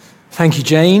Thank you,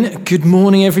 Jane. Good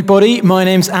morning, everybody. My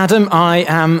name's Adam. I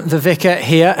am the vicar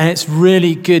here, and it's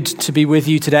really good to be with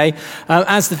you today.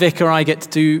 As the vicar, I get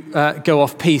to go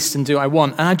off piste and do what I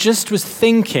want. And I just was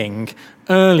thinking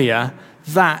earlier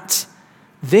that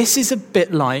this is a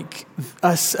bit like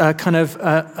a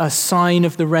sign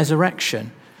of the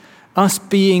resurrection. Us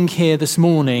being here this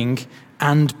morning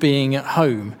and being at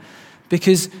home.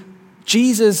 Because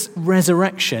Jesus'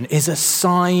 resurrection is a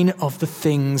sign of the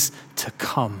things to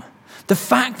come. The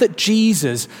fact that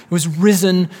Jesus was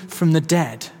risen from the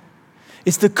dead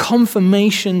is the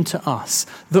confirmation to us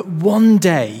that one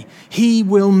day he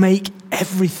will make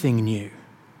everything new.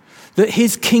 That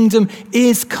his kingdom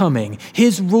is coming.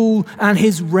 His rule and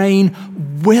his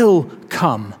reign will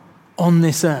come on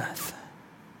this earth.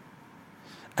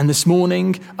 And this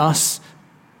morning,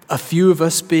 a few of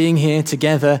us being here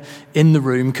together in the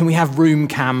room. Can we have room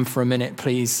cam for a minute,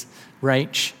 please,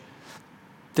 Rach?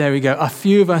 There we go. A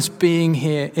few of us being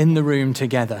here in the room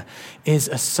together is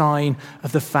a sign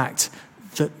of the fact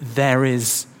that there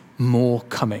is more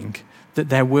coming, that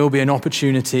there will be an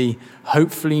opportunity,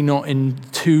 hopefully not in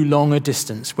too long a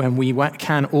distance, when we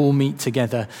can all meet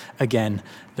together again,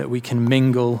 that we can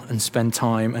mingle and spend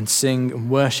time and sing and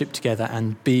worship together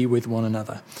and be with one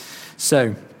another.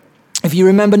 So, if you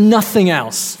remember nothing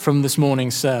else from this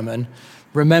morning's sermon,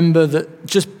 remember that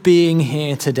just being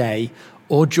here today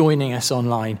or joining us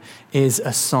online is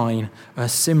a sign, a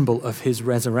symbol of his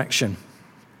resurrection.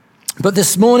 But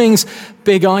this morning's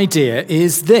big idea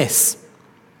is this.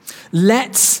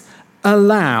 Let's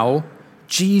allow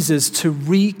Jesus to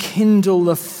rekindle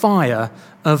the fire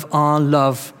of our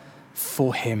love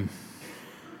for him.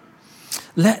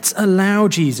 Let's allow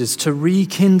Jesus to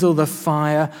rekindle the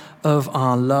fire of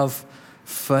our love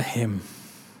for him.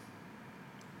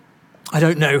 I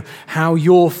don't know how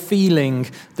you're feeling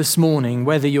this morning,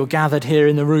 whether you're gathered here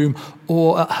in the room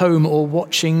or at home or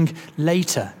watching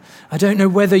later. I don't know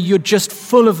whether you're just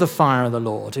full of the fire of the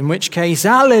Lord, in which case,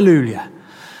 hallelujah,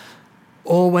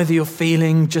 or whether you're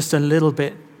feeling just a little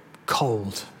bit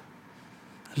cold,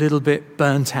 a little bit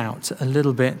burnt out, a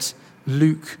little bit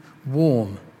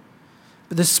lukewarm.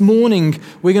 But this morning,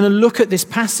 we're going to look at this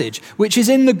passage, which is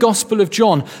in the Gospel of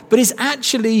John, but is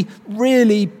actually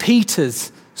really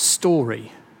Peter's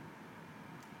story.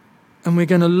 And we're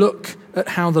going to look at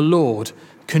how the Lord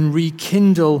can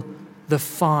rekindle the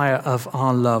fire of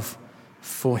our love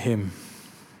for him.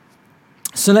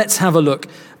 So let's have a look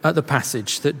at the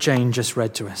passage that Jane just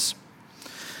read to us.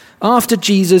 After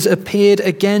Jesus appeared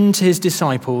again to his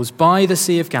disciples by the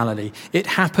Sea of Galilee, it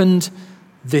happened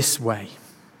this way.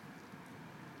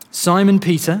 Simon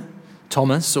Peter,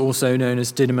 Thomas, also known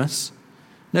as Didymus.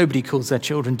 Nobody calls their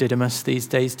children Didymus these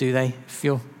days, do they? If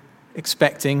you're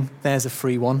expecting, there's a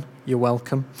free one. You're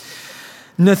welcome.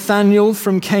 Nathanael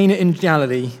from Cana in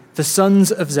Galilee, the sons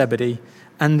of Zebedee,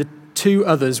 and the two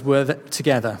others were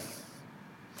together.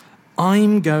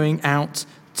 I'm going out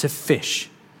to fish,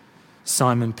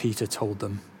 Simon Peter told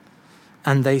them.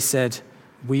 And they said,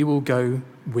 we will go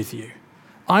with you.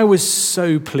 I was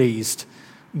so pleased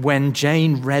when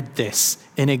Jane read this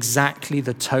in exactly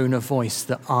the tone of voice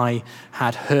that I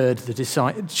had heard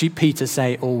Peter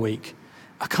say all week.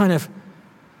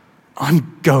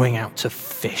 I'm going out to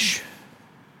fish.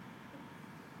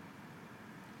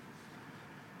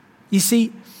 You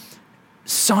see,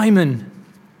 Simon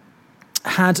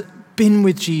had been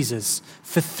with Jesus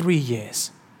for 3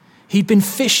 years. He'd been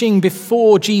fishing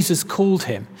before Jesus called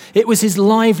him. It was his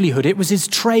livelihood. It was his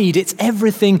trade. It's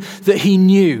everything that he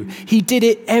knew. He did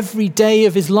it every day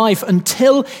of his life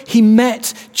until he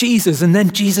met Jesus. And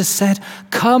then Jesus said,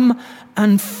 come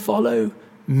and follow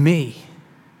me.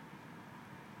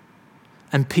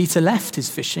 And Peter left his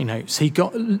fishing nets. He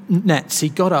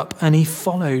got up and he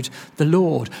followed the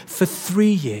Lord for 3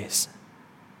 years.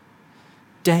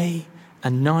 Day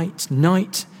and night,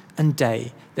 night and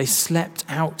day. They slept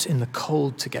out in the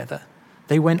cold together.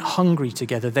 They went hungry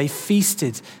together. They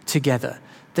feasted together.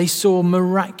 They saw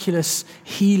miraculous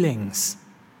healings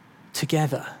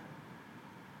together.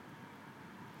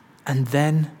 And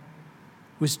then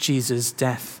was Jesus'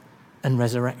 death and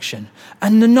resurrection.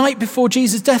 And the night before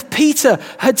Jesus' death, Peter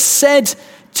had said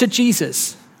to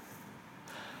Jesus,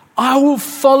 I will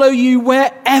follow you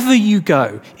wherever you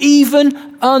go,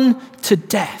 even unto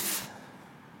death.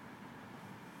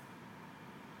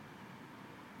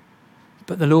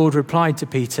 But the Lord replied to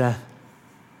Peter,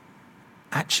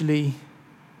 actually,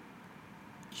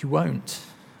 you won't.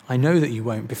 I know that you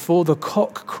won't. Before the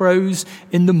cock crows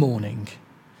in the morning,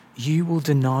 you will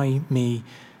deny me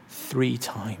 3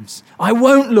 times. I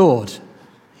won't, Lord,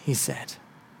 he said.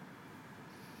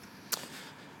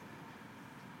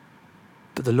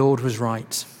 But the Lord was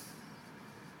right.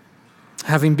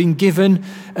 having been given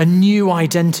a new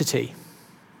identity.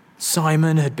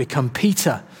 Simon had become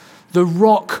Peter, the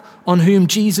rock on whom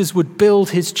Jesus would build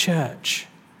his church.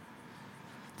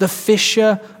 The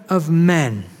fisher of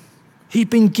men. He'd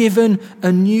been given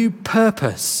a new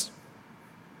purpose.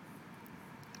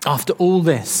 After all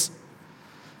this,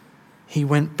 he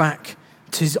went back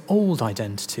to his old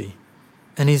identity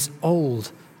and his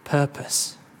old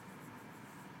purpose.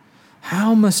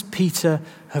 How must Peter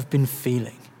have been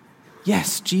feeling?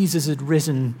 Yes, Jesus had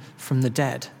risen from the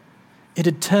dead. It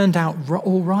had turned out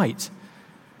all right.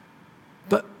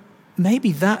 But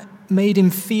maybe that made him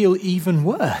feel even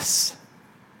worse.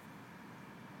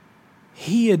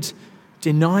 He had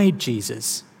denied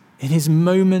Jesus in his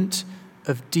moment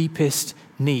of deepest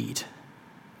need.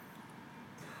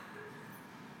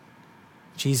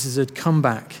 Jesus had come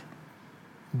back.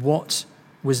 What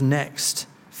was next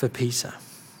for Peter?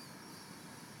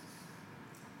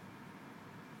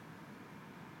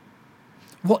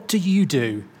 What do you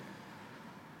do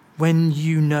when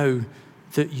you know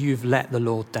that you've let the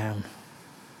Lord down?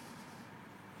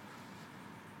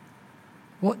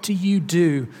 What do you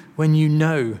do when you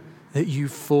know that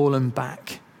you've fallen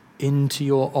back into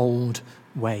your old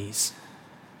ways?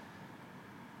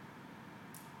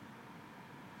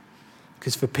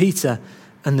 Because for Peter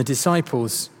and the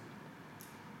disciples,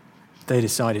 they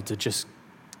decided to just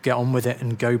get on with it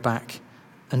and go back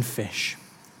and fish.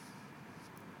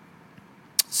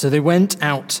 So they went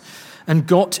out and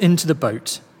got into the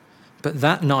boat, but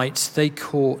that night they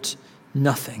caught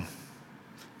nothing.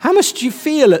 How must you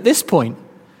feel at this point?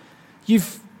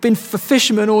 You've been a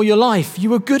fisherman all your life. You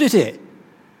were good at it.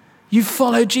 You've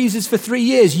followed Jesus for 3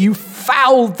 years. You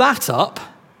fouled that up.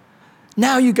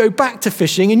 Now you go back to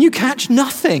fishing and you catch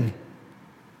nothing.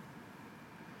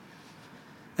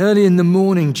 Early in the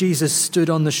morning, Jesus stood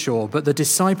on the shore, but the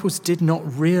disciples did not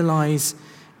realize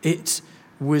it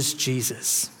was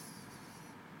Jesus.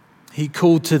 He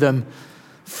called to them,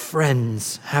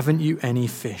 "Friends, haven't you any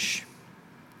fish?"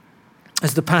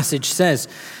 As the passage says,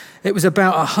 it was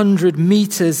about 100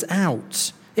 meters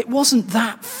out. It wasn't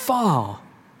that far.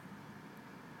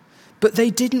 But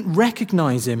they didn't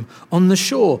recognize him on the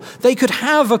shore. They could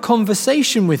have a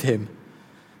conversation with him,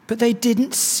 but they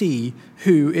didn't see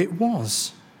who it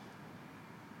was.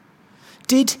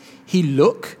 Did he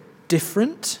look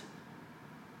different?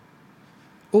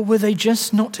 Or were they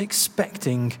just not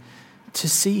expecting to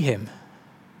see him?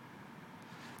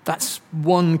 That's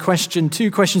one question, two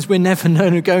questions we're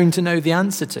never going to know the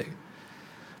answer to.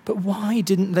 But why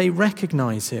didn't they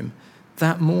recognize him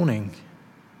that morning?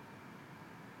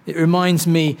 It reminds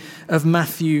me of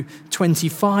Matthew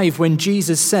 25 when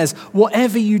Jesus says,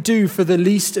 "Whatever you do for the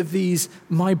least of these,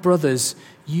 my brothers,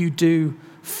 you do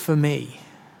for me."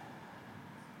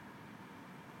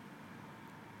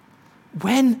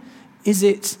 When is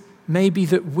it maybe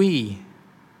that we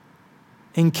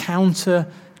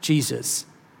encounter Jesus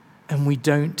and we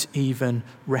don't even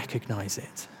recognize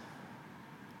it?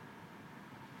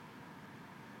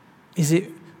 Is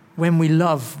it when we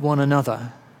love one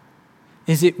another?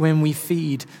 Is it when we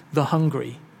feed the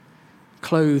hungry,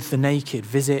 clothe the naked,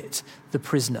 visit the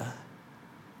prisoner?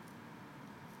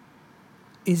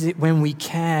 Is it when we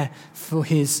care for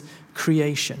his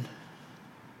creation?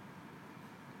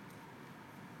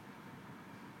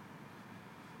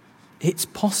 It's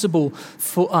possible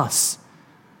for us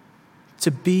to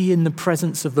be in the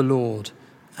presence of the Lord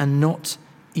and not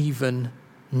even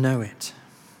know it.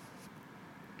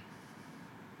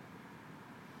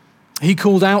 He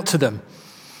called out to them,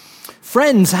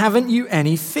 "Friends, haven't you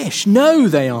any fish?" "No,"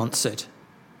 they answered.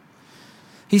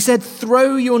 He said,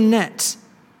 "Throw your net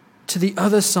to the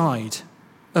other side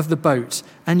of the boat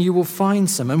and you will find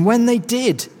some." And when they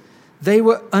did, they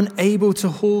were unable to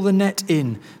haul the net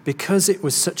in because it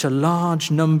was such a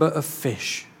large number of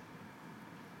fish.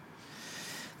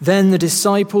 Then the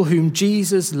disciple whom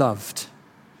Jesus loved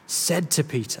said to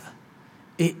Peter,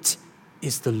 "It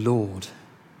is the Lord."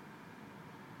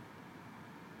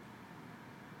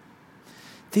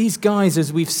 These guys,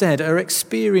 as we've said, are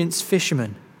experienced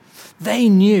fishermen. They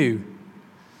knew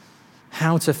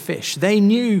how to fish. They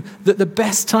knew that the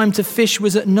best time to fish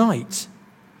was at night.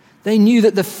 They knew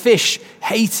that the fish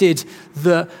hated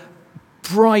the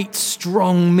bright,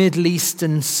 strong Middle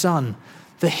Eastern sun,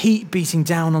 the heat beating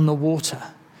down on the water.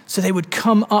 So they would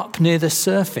come up near the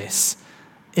surface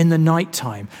in the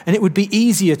nighttime, and it would be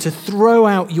easier to throw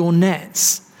out your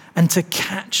nets and to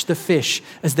catch the fish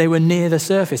as they were near the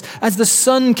surface. As the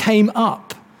sun came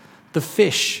up, the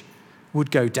fish would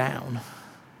go down.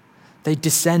 They'd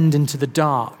descend into the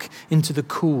dark, into the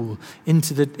cool,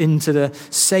 into the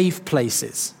safe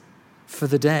places for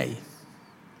the day.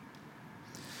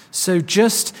 So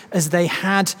just as they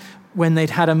had when they'd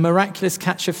had a miraculous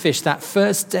catch of fish that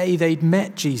first day they'd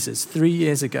met Jesus 3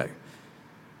 years ago,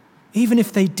 even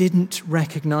if they didn't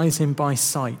recognize him by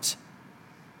sight,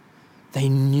 they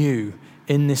knew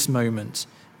in this moment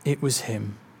it was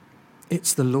him.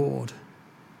 It's the Lord.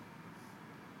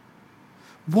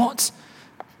 What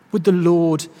would the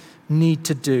Lord need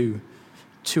to do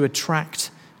to attract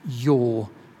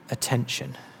your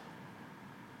attention?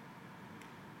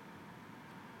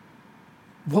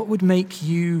 What would make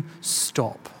you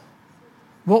stop?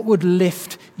 What would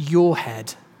lift your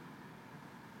head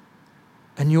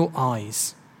and your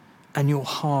eyes and your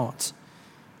heart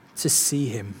to see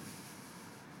him?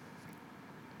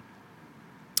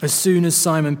 As soon as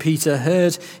Simon Peter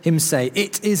heard him say,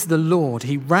 "It is the Lord,"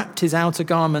 he wrapped his outer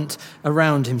garment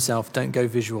around himself. Don't go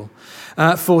visual.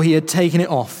 For he had taken it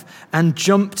off and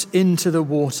jumped into the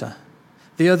water.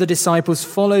 The other disciples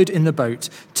followed in the boat,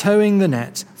 towing the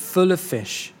net full of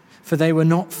fish, for they were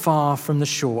not far from the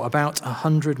shore, about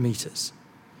 100 meters.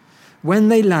 When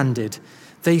they landed,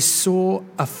 they saw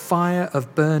a fire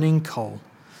of burning coal.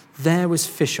 There was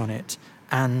fish on it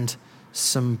and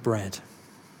some bread.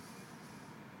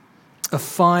 A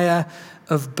fire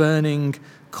of burning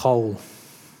coal.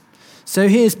 So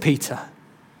here's Peter,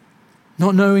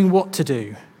 not knowing what to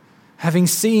do, having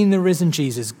seen the risen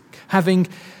Jesus, having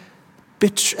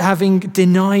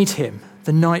denied him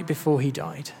the night before he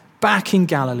died, back in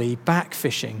Galilee, back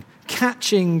fishing,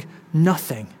 catching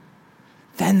nothing.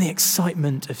 Then the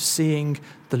excitement of seeing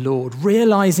the Lord,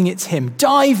 realizing it's him,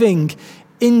 diving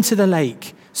into the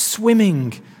lake,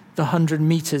 swimming the 100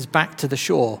 meters back to the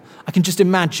shore. I can just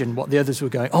imagine what the others were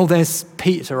going, "Oh, there's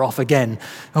Peter off again.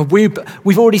 Oh, we've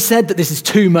already said that this is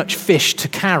too much fish to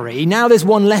carry. Now there's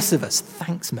one less of us.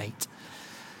 Thanks, mate."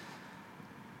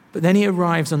 But then he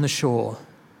arrives on the shore,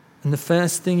 and the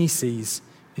first thing he sees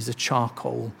is a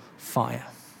charcoal fire.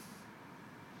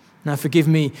 Now, forgive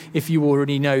me if you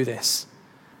already know this,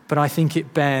 but I think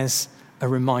it bears a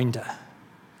reminder.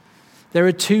 There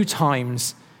are 2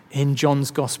 times in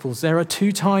John's Gospels, there are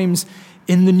 2 times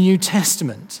in the New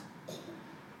Testament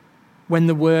when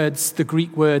the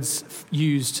Greek words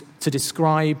used to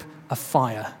describe a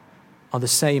fire are the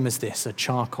same as this, a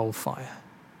charcoal fire.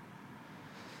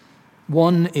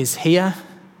 One is here,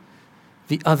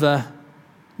 the other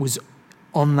was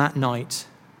on that night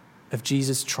of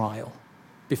Jesus' trial,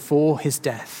 before his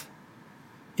death,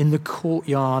 in the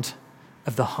courtyard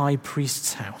of the high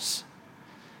priest's house,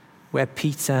 where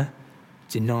Peter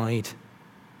denied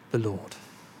the Lord.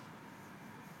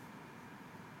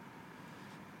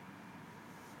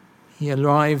 He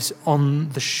arrives on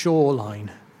the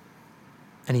shoreline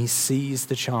and he sees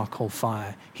the charcoal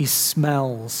fire. He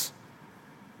smells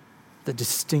the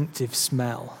distinctive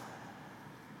smell.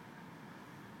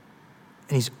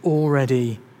 And he's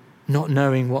already not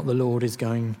knowing what the Lord is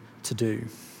going to do.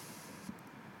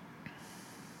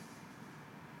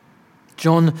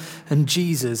 John and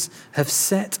Jesus have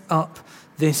set up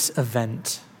this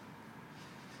event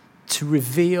to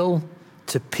reveal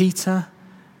to Peter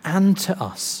and to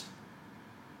us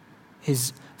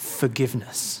his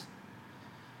forgiveness,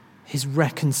 his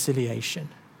reconciliation,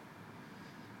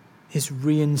 his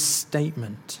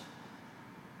reinstatement.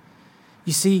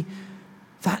 You see,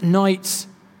 that night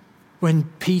when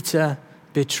Peter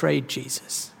betrayed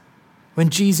Jesus, when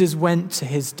Jesus went to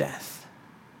his death,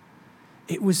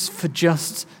 it was for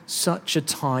just such a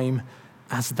time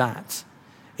as that.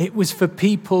 It was for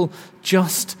people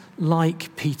just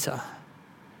like Peter,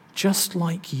 just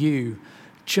like you,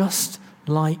 just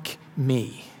like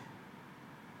me.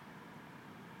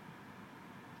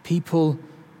 People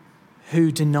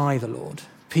who deny the Lord,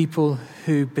 people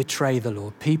who betray the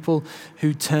Lord, people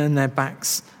who turn their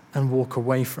backs and walk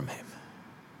away from him.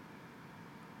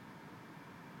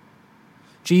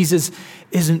 Jesus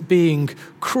isn't being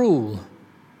cruel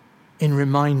in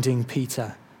reminding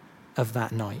Peter of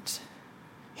that night.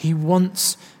 He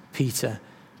wants Peter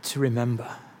to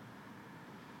remember,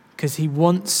 because he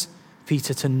wants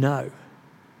Peter to know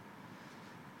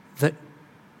that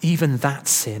even that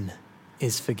sin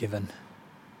is forgiven.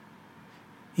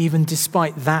 Even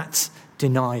despite that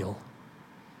denial,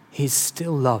 he's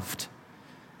still loved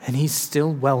and he's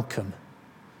still welcome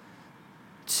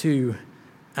to,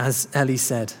 as Ellie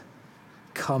said,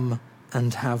 come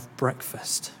and have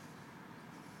breakfast.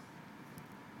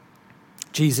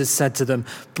 Jesus said to them,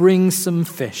 "Bring some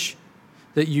fish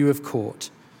that you have caught."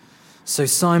 So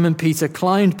Simon Peter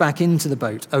climbed back into the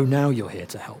boat. Oh, now you're here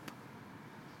to help.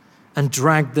 And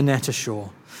dragged the net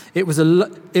ashore. It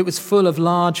was full of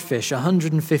large fish,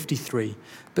 153.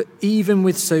 But even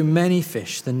with so many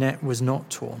fish, the net was not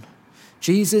torn.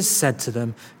 Jesus said to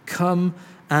them, "Come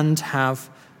and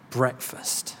have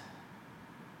breakfast.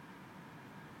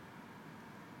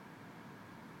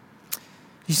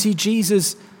 You see,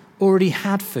 Jesus already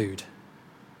had food.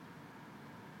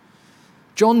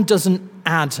 John doesn't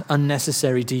add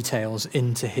unnecessary details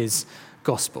into his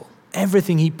gospel.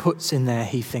 Everything he puts in there,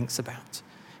 he thinks about.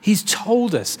 He's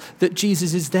told us that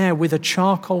Jesus is there with a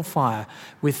charcoal fire,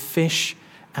 with fish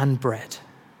and bread.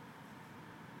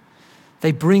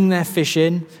 They bring their fish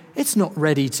in. It's not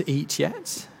ready to eat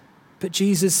yet. But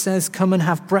Jesus says, come and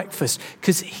have breakfast,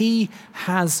 because he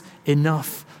has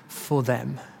enough for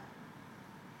them.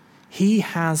 He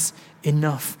has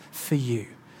enough for you.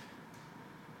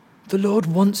 The Lord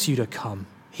wants you to come.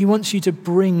 He wants you to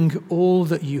bring all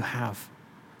that you have,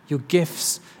 your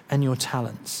gifts and your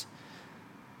talents.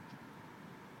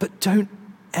 But don't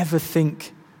ever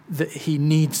think that he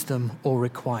needs them or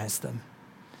requires them.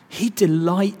 He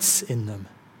delights in them.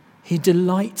 He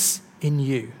delights in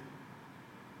you.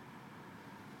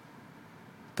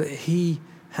 But he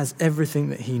has everything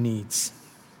that he needs.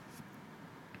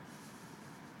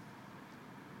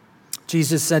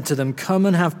 Jesus said to them, come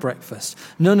and have breakfast.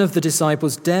 None of the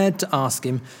disciples dared to ask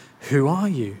him, who are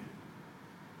you?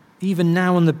 Even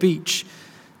now on the beach,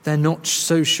 they're not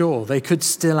so sure. They could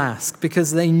still ask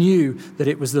because they knew that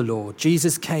it was the Lord.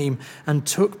 Jesus came and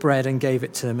took bread and gave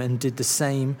it to them and did the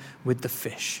same with the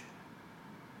fish.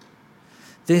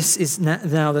 This is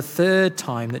now the third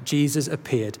time that Jesus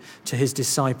appeared to his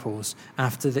disciples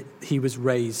after he was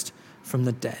raised from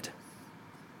the dead.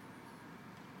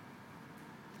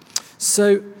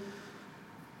 So,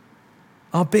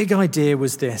 our big idea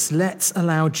was this: let's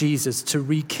allow Jesus to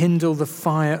rekindle the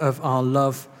fire of our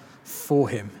love for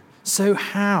him. So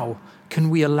how can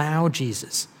we allow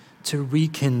Jesus to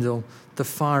rekindle the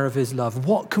fire of his love?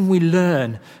 What can we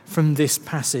learn from this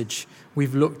passage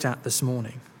we've looked at this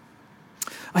morning?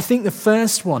 I think the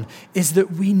first one is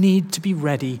that we need to be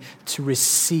ready to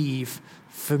receive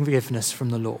forgiveness from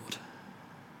the Lord.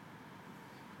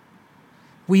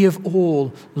 We have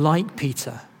all, like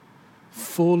Peter,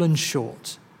 fallen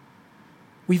short.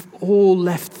 We've all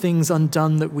left things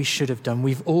undone that we should have done.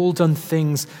 We've all done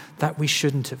things that we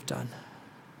shouldn't have done.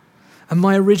 And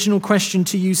my original question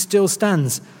to you still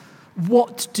stands.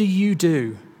 What do you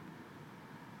do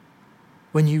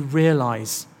when you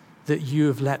realize that you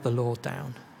have let the Lord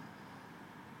down?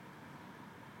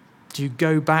 Do you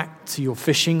go back to your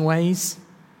fishing ways?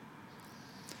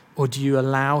 Or do you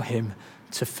allow him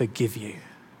to forgive you?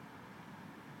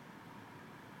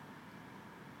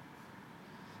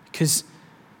 Because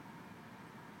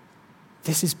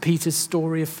this is Peter's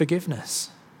story of forgiveness.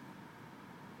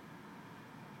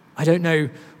 I don't know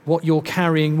what you're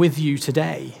carrying with you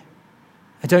today.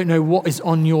 I don't know what is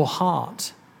on your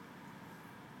heart.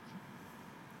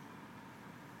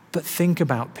 But think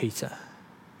about Peter.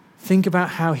 Think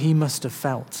about how he must have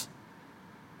felt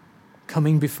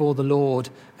coming before the Lord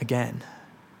again,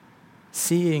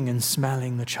 seeing and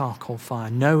smelling the charcoal fire,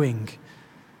 knowing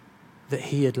that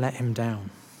he had let him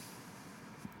down.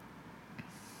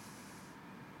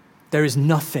 There is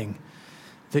nothing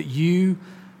that you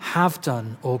have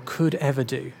done or could ever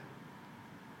do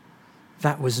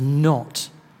that was not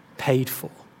paid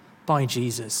for by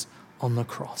Jesus on the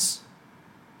cross.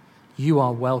 You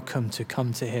are welcome to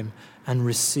come to him and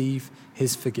receive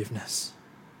his forgiveness.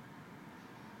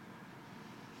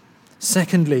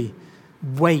 Secondly,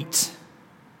 wait.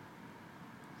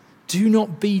 Do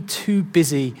not be too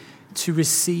busy to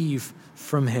receive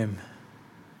from him.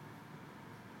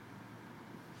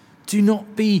 Do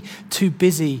not be too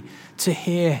busy to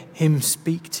hear him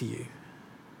speak to you.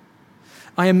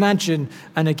 I imagine,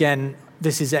 and again,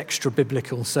 this is extra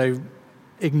biblical, so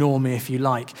ignore me if you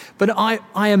like, but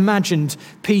I imagined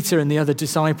Peter and the other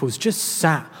disciples just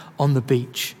sat on the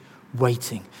beach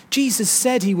waiting. Jesus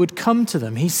said he would come to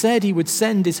them. He said he would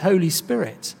send his Holy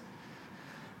Spirit.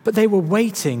 But they were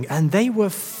waiting and they were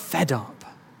fed up.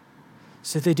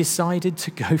 So they decided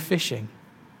to go fishing.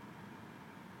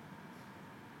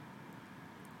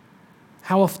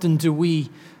 How often do we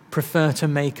prefer to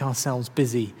make ourselves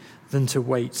busy than to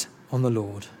wait on the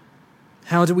Lord?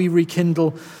 How do we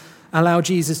allow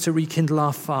Jesus to rekindle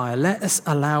our fire? Let us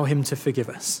allow him to forgive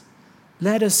us.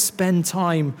 Let us spend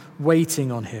time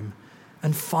waiting on him.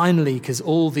 And finally, because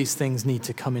all these things need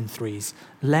to come in threes,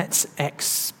 let's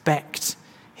expect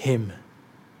him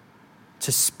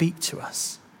to speak to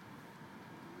us.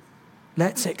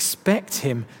 Let's expect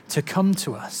him to come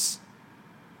to us.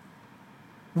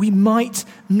 We might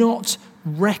not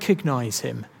recognize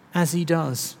him as he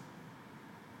does.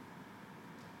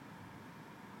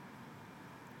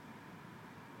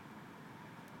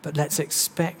 But let's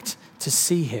expect to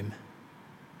see him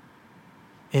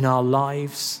in our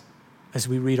lives, as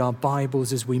we read our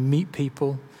Bibles, as we meet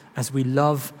people, as we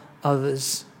love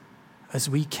others, as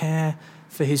we care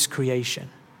for his creation.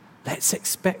 Let's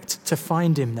expect to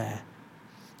find him there.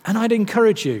 And I'd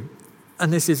encourage you,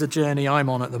 and this is a journey I'm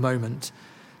on at the moment,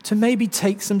 to maybe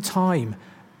take some time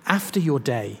after your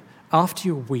day, after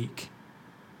your week,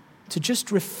 to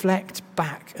just reflect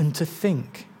back and to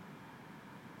think,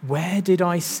 where did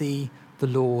I see the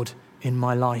Lord in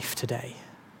my life today?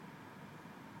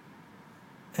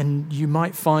 And you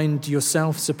might find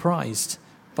yourself surprised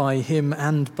by him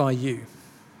and by you.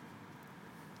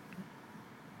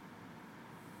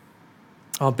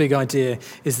 Our big idea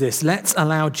is this: let's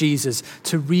allow Jesus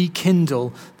to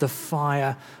rekindle the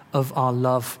fire of our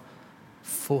love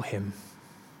for him.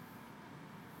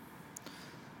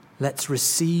 Let's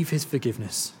receive his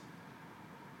forgiveness.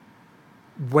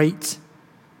 Wait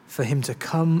for him to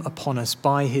come upon us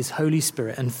by his Holy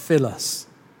Spirit and fill us.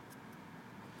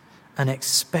 And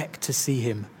expect to see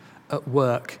him at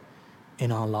work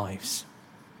in our lives.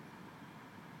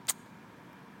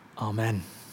 Amen.